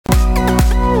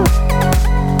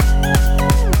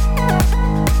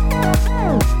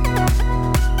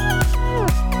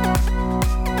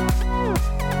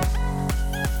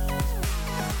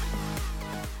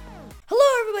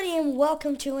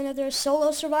welcome to another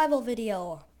solo survival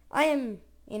video. I am,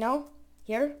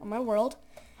 here on my world,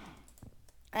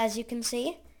 as you can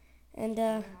see.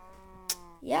 And,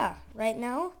 yeah, right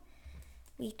now,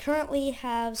 we currently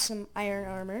have some iron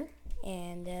armor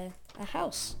and a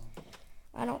house.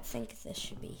 I don't think this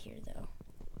should be here, though.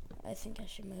 I think I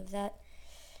should move that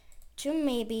to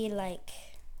maybe, like,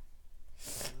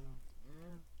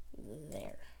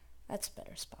 there. That's a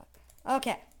better spot.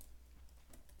 Okay.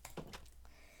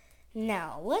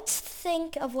 Now, let's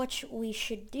think of what we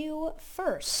should do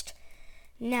first.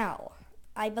 Now,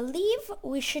 I believe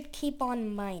we should keep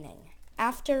on mining.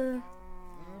 After...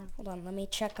 Hold on, let me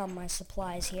check on my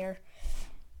supplies here.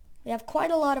 We have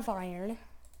quite a lot of iron.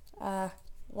 A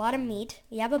lot of meat.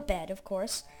 We have a bed, of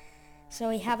course. So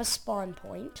we have a spawn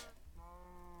point.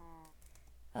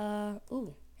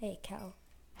 Ooh, hey, cow.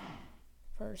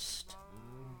 First.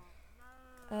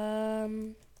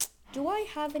 Do I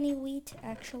have any wheat,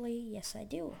 actually? Yes, I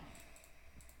do.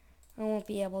 I won't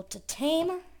be able to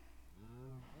tame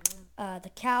the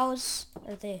cows,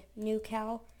 or the new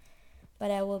cow,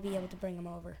 but I will be able to bring them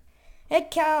over. Hey,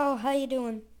 cow, how you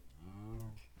doing?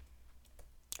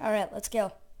 Alright, let's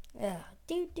go. This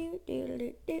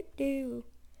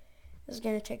is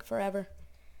gonna take forever.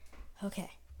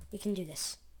 Okay, we can do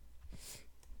this.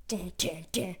 Okay,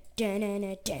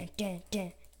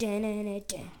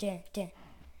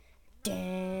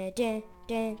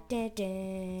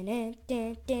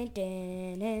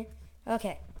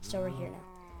 so we're here now.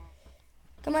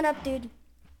 Come on up, dude.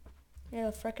 You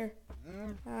little fricker.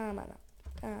 Come on up.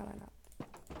 Come on up.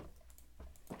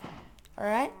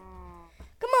 Alright.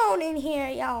 Come on in here,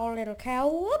 y'all little cow.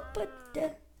 Whoop,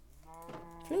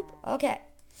 floop. Okay.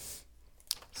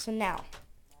 So now,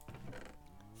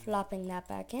 flopping that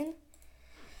back in.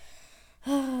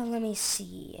 Let me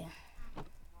see.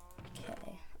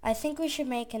 Okay. I think we should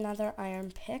make another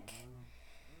iron pick.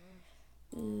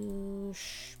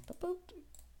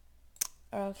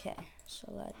 Okay,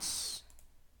 so let's...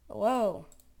 Whoa.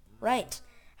 Right.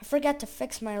 I forgot to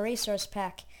fix my resource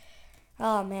pack.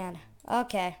 Oh, man.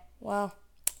 Okay, well,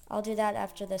 I'll do that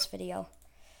after this video.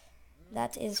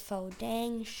 That is for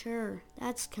dang sure.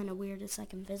 That's kind of weird. It's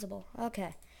like invisible.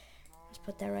 Okay. Let's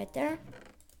put that right there.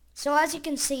 So as you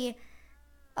can see,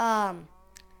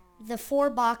 the 4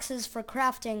 boxes for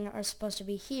crafting are supposed to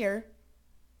be here.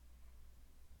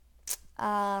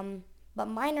 But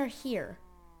mine are here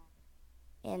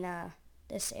in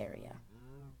this area.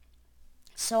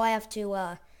 So I have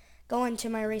to go into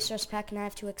my resource pack and I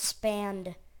have to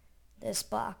expand this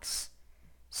box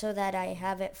so that I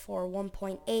have it for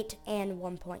 1.8 and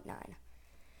 1.9.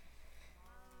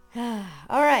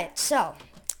 Alright, so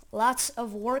lots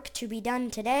of work to be done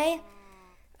today.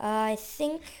 I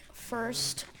think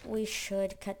first we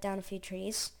should cut down a few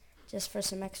trees just for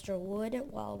some extra wood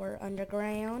while we're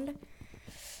underground.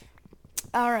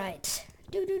 Alright.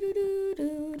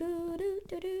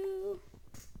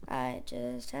 I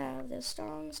just have this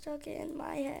song stuck in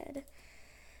my head.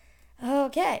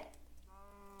 Okay.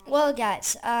 Well,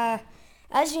 guys,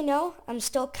 as you know, I'm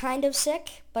still kind of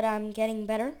sick, but I'm getting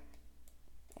better.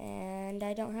 And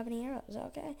I don't have any arrows,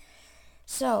 okay?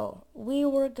 So, we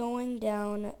were going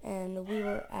down, and we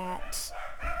were at...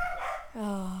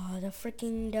 Oh, the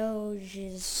freaking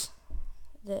Doges.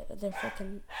 They're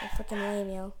freaking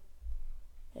lame, yo.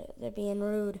 They're being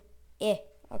rude. Okay,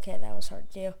 that was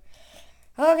hard to do.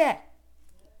 Okay.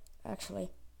 Actually,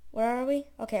 where are we?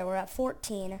 Okay, we're at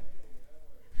 14.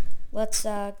 Let's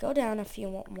go down a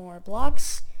few more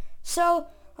blocks. So,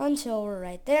 until we're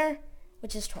right there,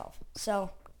 which is 12.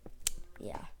 So,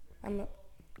 yeah, I'm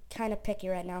kind of picky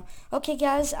right now. Okay,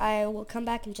 guys, I will come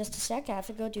back in just a sec. I have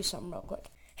to go do something real quick.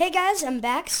 Hey, guys, I'm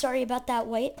back. Sorry about that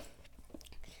wait.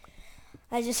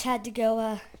 I just had to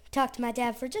go talk to my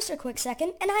dad for just a quick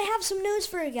second, and I have some news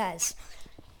for you guys.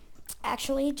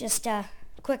 Actually, just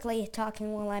quickly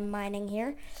talking while I'm mining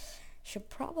here. Should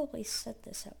probably set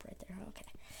this up right there. Okay.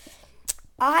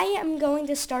 I am going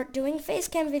to start doing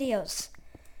facecam videos.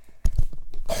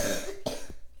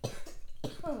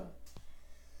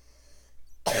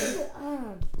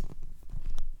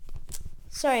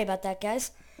 Sorry about that,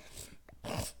 guys.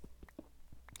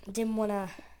 Didn't want to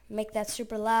make that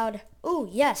super loud. Ooh,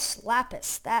 yes,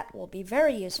 lapis. That will be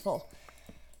very useful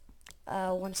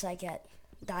once I get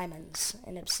diamonds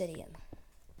and obsidian.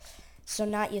 So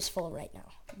not useful right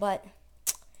now, but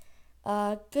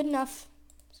good enough.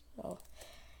 So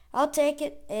I'll take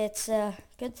it. It's a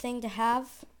good thing to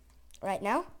have right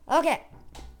now. Okay.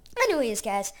 Anyways,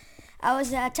 guys, I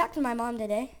was talking to my mom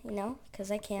today,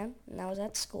 because I can, and I was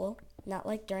at school. Not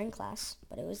like during class,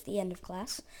 but it was the end of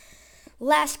class.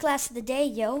 Last class of the day,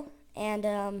 yo.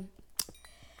 And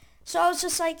So I was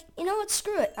just like, you know what,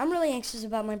 screw it. I'm really anxious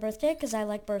about my birthday because I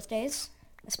like birthdays,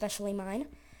 especially mine.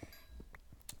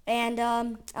 And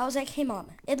I was like, hey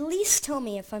mom, at least tell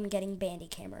me if I'm getting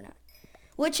Bandicam or not.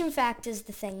 Which in fact is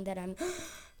the thing that I'm...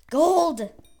 Gold!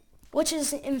 Which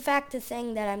is in fact the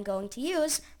thing that I'm going to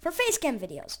use for facecam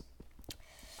videos.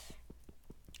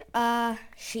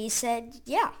 She said,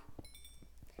 yeah.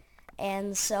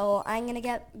 And so I'm going to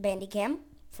get Bandicam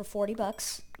for 40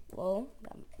 bucks. Whoa,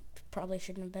 that probably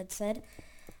shouldn't have been said.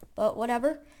 But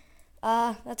whatever.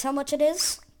 That's how much it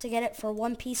is to get it for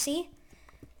one PC.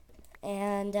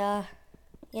 And,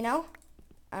 you know,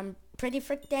 I'm pretty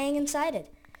frick dang excited.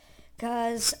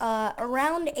 Because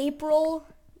around April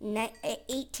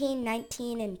 18,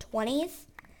 19, and 20th,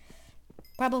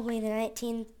 probably the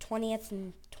 19th, 20th,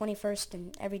 and 21st,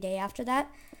 and every day after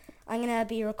that, I'm going to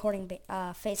be recording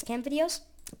facecam videos.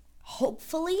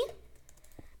 Hopefully,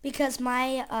 because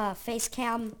my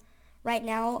facecam right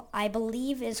now, I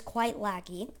believe, is quite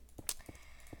laggy.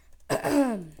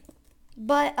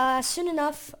 But soon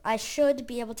enough, I should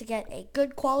be able to get a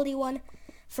good quality one.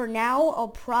 For now, I'll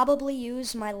probably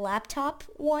use my laptop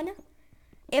one.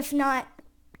 If not,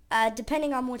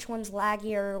 depending on which one's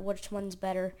laggy or which one's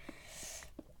better.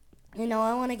 You know,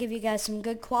 I want to give you guys some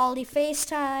good quality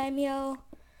FaceTime, yo.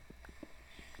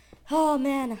 Oh,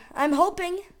 man. I'm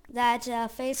hoping that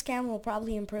Facecam will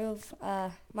probably improve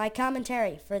my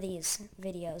commentary for these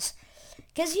videos.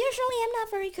 Because usually I'm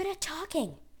not very good at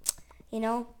talking. You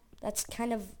know, that's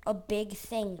kind of a big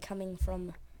thing coming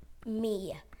from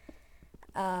me.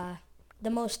 The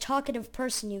most talkative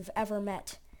person you've ever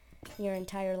met in your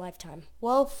entire lifetime.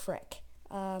 Well, frick.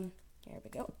 Here we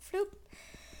go. Floop.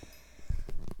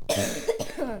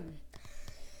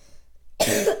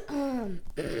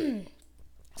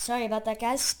 Sorry about that,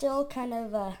 guys. Still kind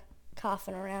of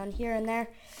coughing around here and there.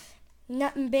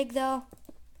 Nothing big, though.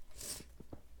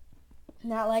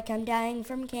 Not like I'm dying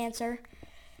from cancer.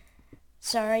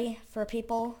 Sorry for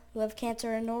people who have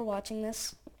cancer and are watching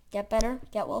this. Get better.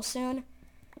 Get well soon.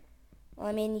 Well,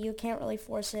 I mean, you can't really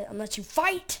force it unless you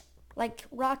fight, like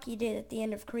Rocky did at the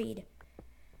end of Creed.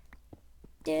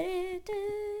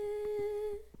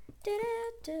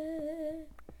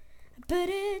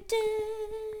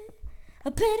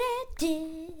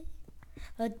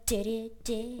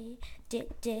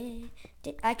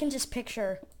 I can just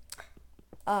picture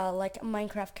like a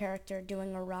Minecraft character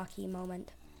doing a Rocky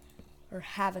moment. Or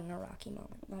having a Rocky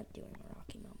moment, not doing a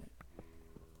Rocky moment.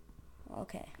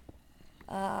 Okay.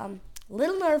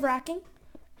 Little nerve-wracking,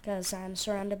 because I'm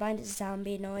surrounded by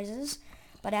zombie noises.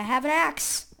 But I have an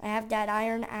axe. I have that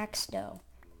iron axe, though.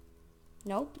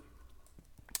 Nope.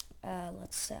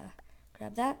 Let's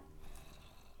grab that.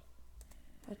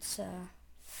 Let's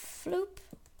floop.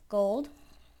 Gold.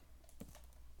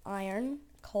 Iron.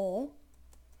 Coal.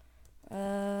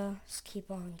 Let's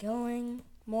keep on going.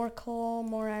 More coal,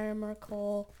 more iron, more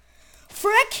coal.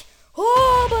 Frick!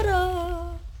 Oh, but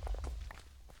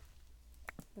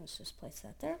let's just place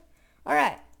that there.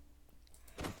 Alright.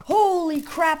 Holy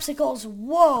crapsicles!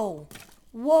 Whoa!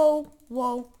 Whoa,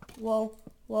 whoa, whoa,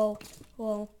 whoa,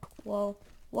 whoa, whoa,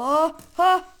 whoa!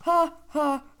 Ha, ha,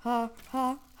 ha, ha, ha,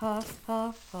 ha, ha,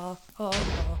 ha, ha, ha,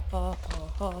 ha,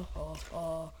 ha, ha,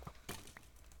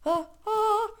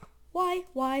 ha. Why?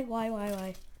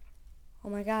 Oh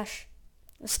my gosh.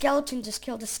 The skeleton just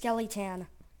killed a skeleton.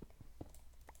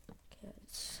 Okay,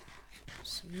 let's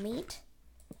some meat.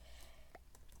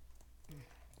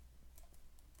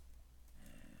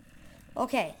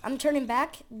 Okay, I'm turning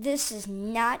back. This is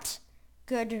not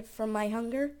good for my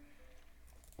hunger.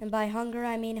 And by hunger,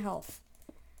 I mean health.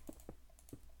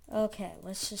 Okay,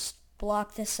 let's just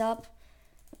block this up.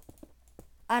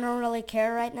 I don't really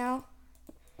care right now.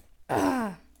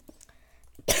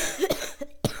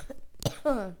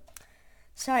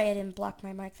 Sorry, I didn't block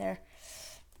my mic there.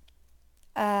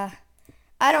 I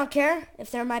don't care if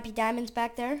there might be diamonds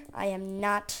back there. I am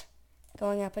not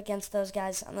going up against those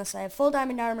guys unless I have full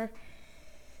diamond armor.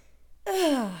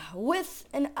 With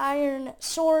an iron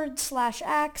sword /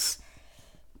 axe.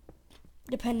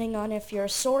 Depending on if you're a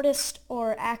swordist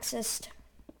or axist.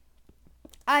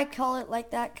 I call it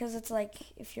like that because it's like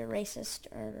if you're racist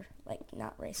or like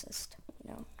not racist,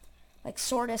 you know. Like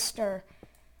swordist or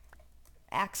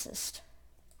axist.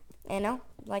 You know,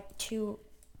 like two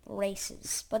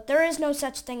races. But there is no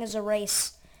such thing as a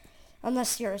race,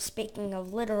 unless you're speaking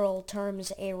of literal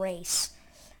terms, a race.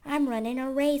 I'm running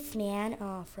a race, man.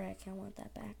 Oh, frick, I want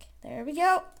that back. There we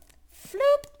go.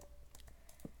 Floop.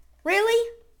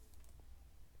 Really?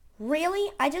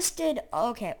 Really? I just did...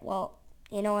 Okay, well,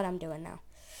 you know what I'm doing now.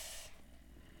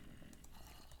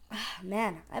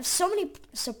 Man, I have so many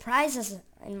surprises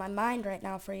in my mind right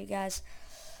now for you guys.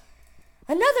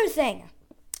 Another thing,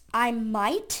 I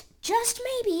might, just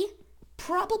maybe,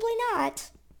 probably not,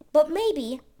 but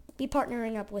maybe, be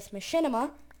partnering up with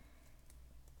Machinima.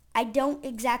 I don't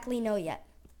exactly know yet.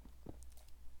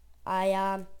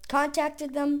 I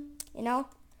contacted them, you know,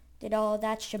 did all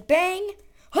that shebang.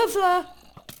 Hoofla,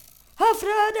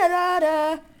 hoofla da da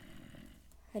da.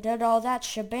 I did all that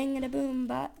shebang and a boom,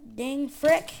 but ding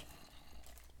frick.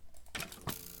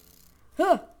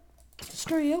 Huh,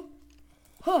 screw you.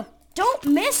 Huh, don't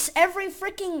miss every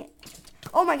freaking,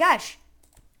 oh my gosh.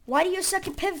 Why do you suck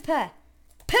at PvP?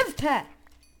 PvP.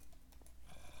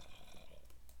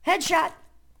 Headshot.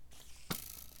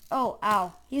 Oh,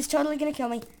 ow. He's totally gonna kill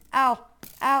me. Ow.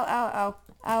 Ow, ow, ow.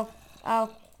 Ow, ow.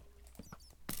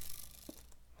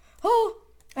 Oh,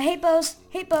 I hate bows.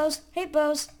 Hate bows. Hate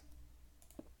bows.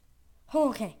 Oh,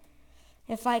 okay.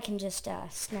 If I can just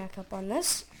snack up on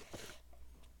this.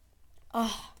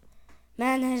 Oh,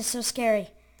 man, that is so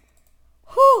scary.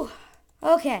 Whew.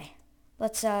 Okay.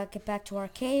 Let's get back to our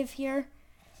cave here.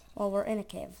 Well, we're in a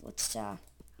cave. Let's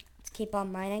keep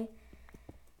on mining.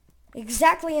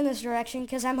 Exactly in this direction,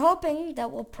 because I'm hoping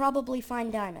that we'll probably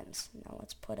find diamonds. Now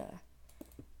let's put a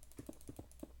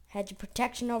hedge of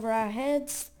protection over our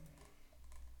heads.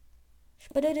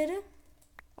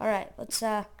 Alright, let's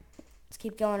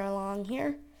keep going along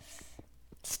here.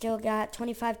 Still got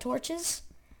 25 torches.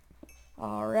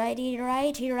 Alrighty,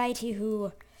 righty, righty,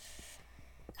 who.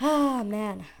 Ah,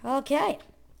 man. Okay.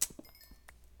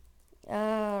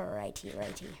 Righty,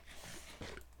 righty.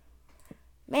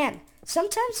 Man,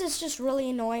 sometimes it's just really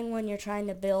annoying when you're trying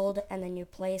to build and then you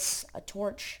place a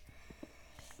torch.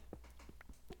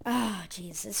 Ah,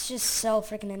 jeez, it's just so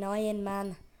freaking annoying,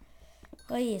 man.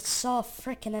 Oh, it's so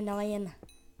freaking annoying.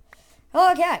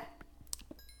 Okay.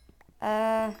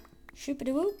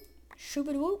 Shoop-a-doo-woo.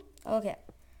 Shoop-a-doo-woo. Okay.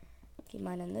 Keep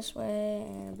mining this way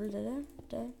and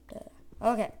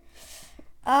okay.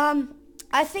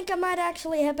 I think I might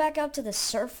actually head back up to the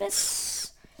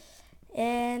surface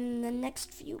in the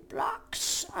next few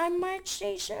blocks. I might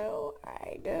say so.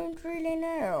 I don't really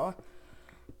know.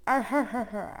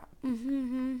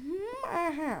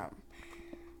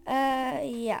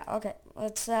 Yeah, okay.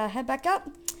 Let's head back up.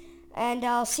 And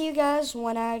I'll see you guys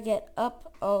when I get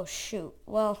up. Oh, shoot.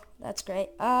 Well, that's great.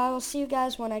 I'll see you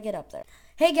guys when I get up there.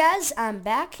 Hey, guys. I'm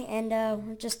back. And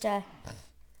we're just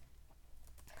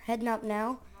heading up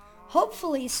now.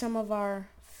 Hopefully some of our...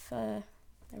 never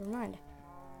mind.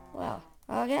 Well,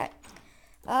 okay.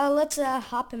 Let's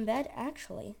hop in bed.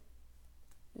 Actually,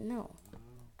 no.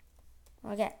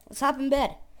 Okay, let's hop in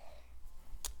bed.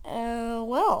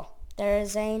 Well,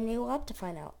 there's a new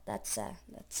Optifine out. That's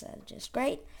just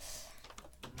great.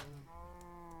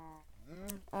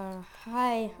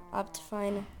 Hi,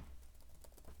 Optifine.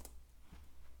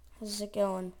 How's it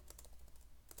going?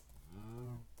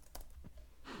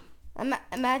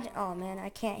 Imagine, oh man, I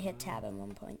can't hit tab at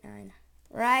 1.9.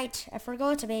 Right, I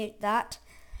forgot to be that.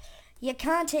 You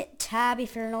can't hit tab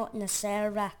if you're not in a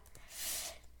server.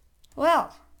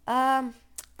 Well, I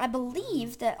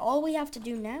believe that all we have to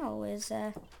do now is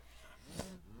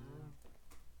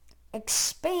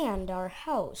expand our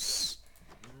house.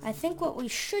 I think what we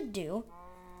should do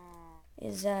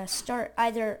is start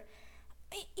either.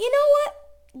 You know what,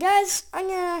 guys? I'm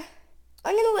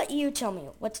gonna let you tell me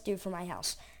what to do for my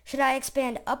house. Should I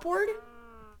expand upward?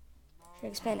 Should I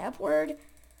expand upward?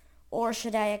 Or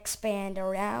should I expand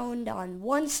around on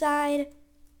one side,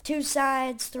 two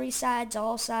sides, three sides,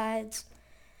 all sides?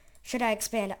 Should I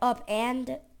expand up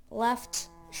and left?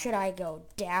 Should I go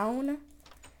down?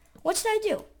 What should I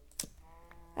do?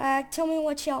 Tell me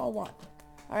what y'all want.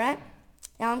 Alright?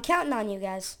 Now I'm counting on you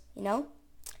guys, you know?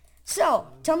 So,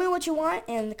 tell me what you want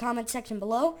in the comment section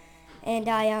below. And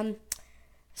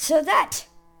so that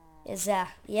is the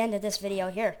end of this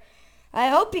video here. I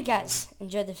hope you guys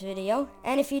enjoyed this video,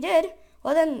 and if you did,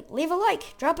 well then leave a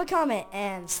like, drop a comment,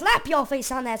 and slap your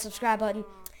face on that subscribe button.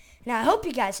 And I hope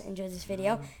you guys enjoyed this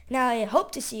video, and I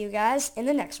hope to see you guys in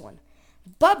the next one.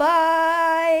 Bye-bye!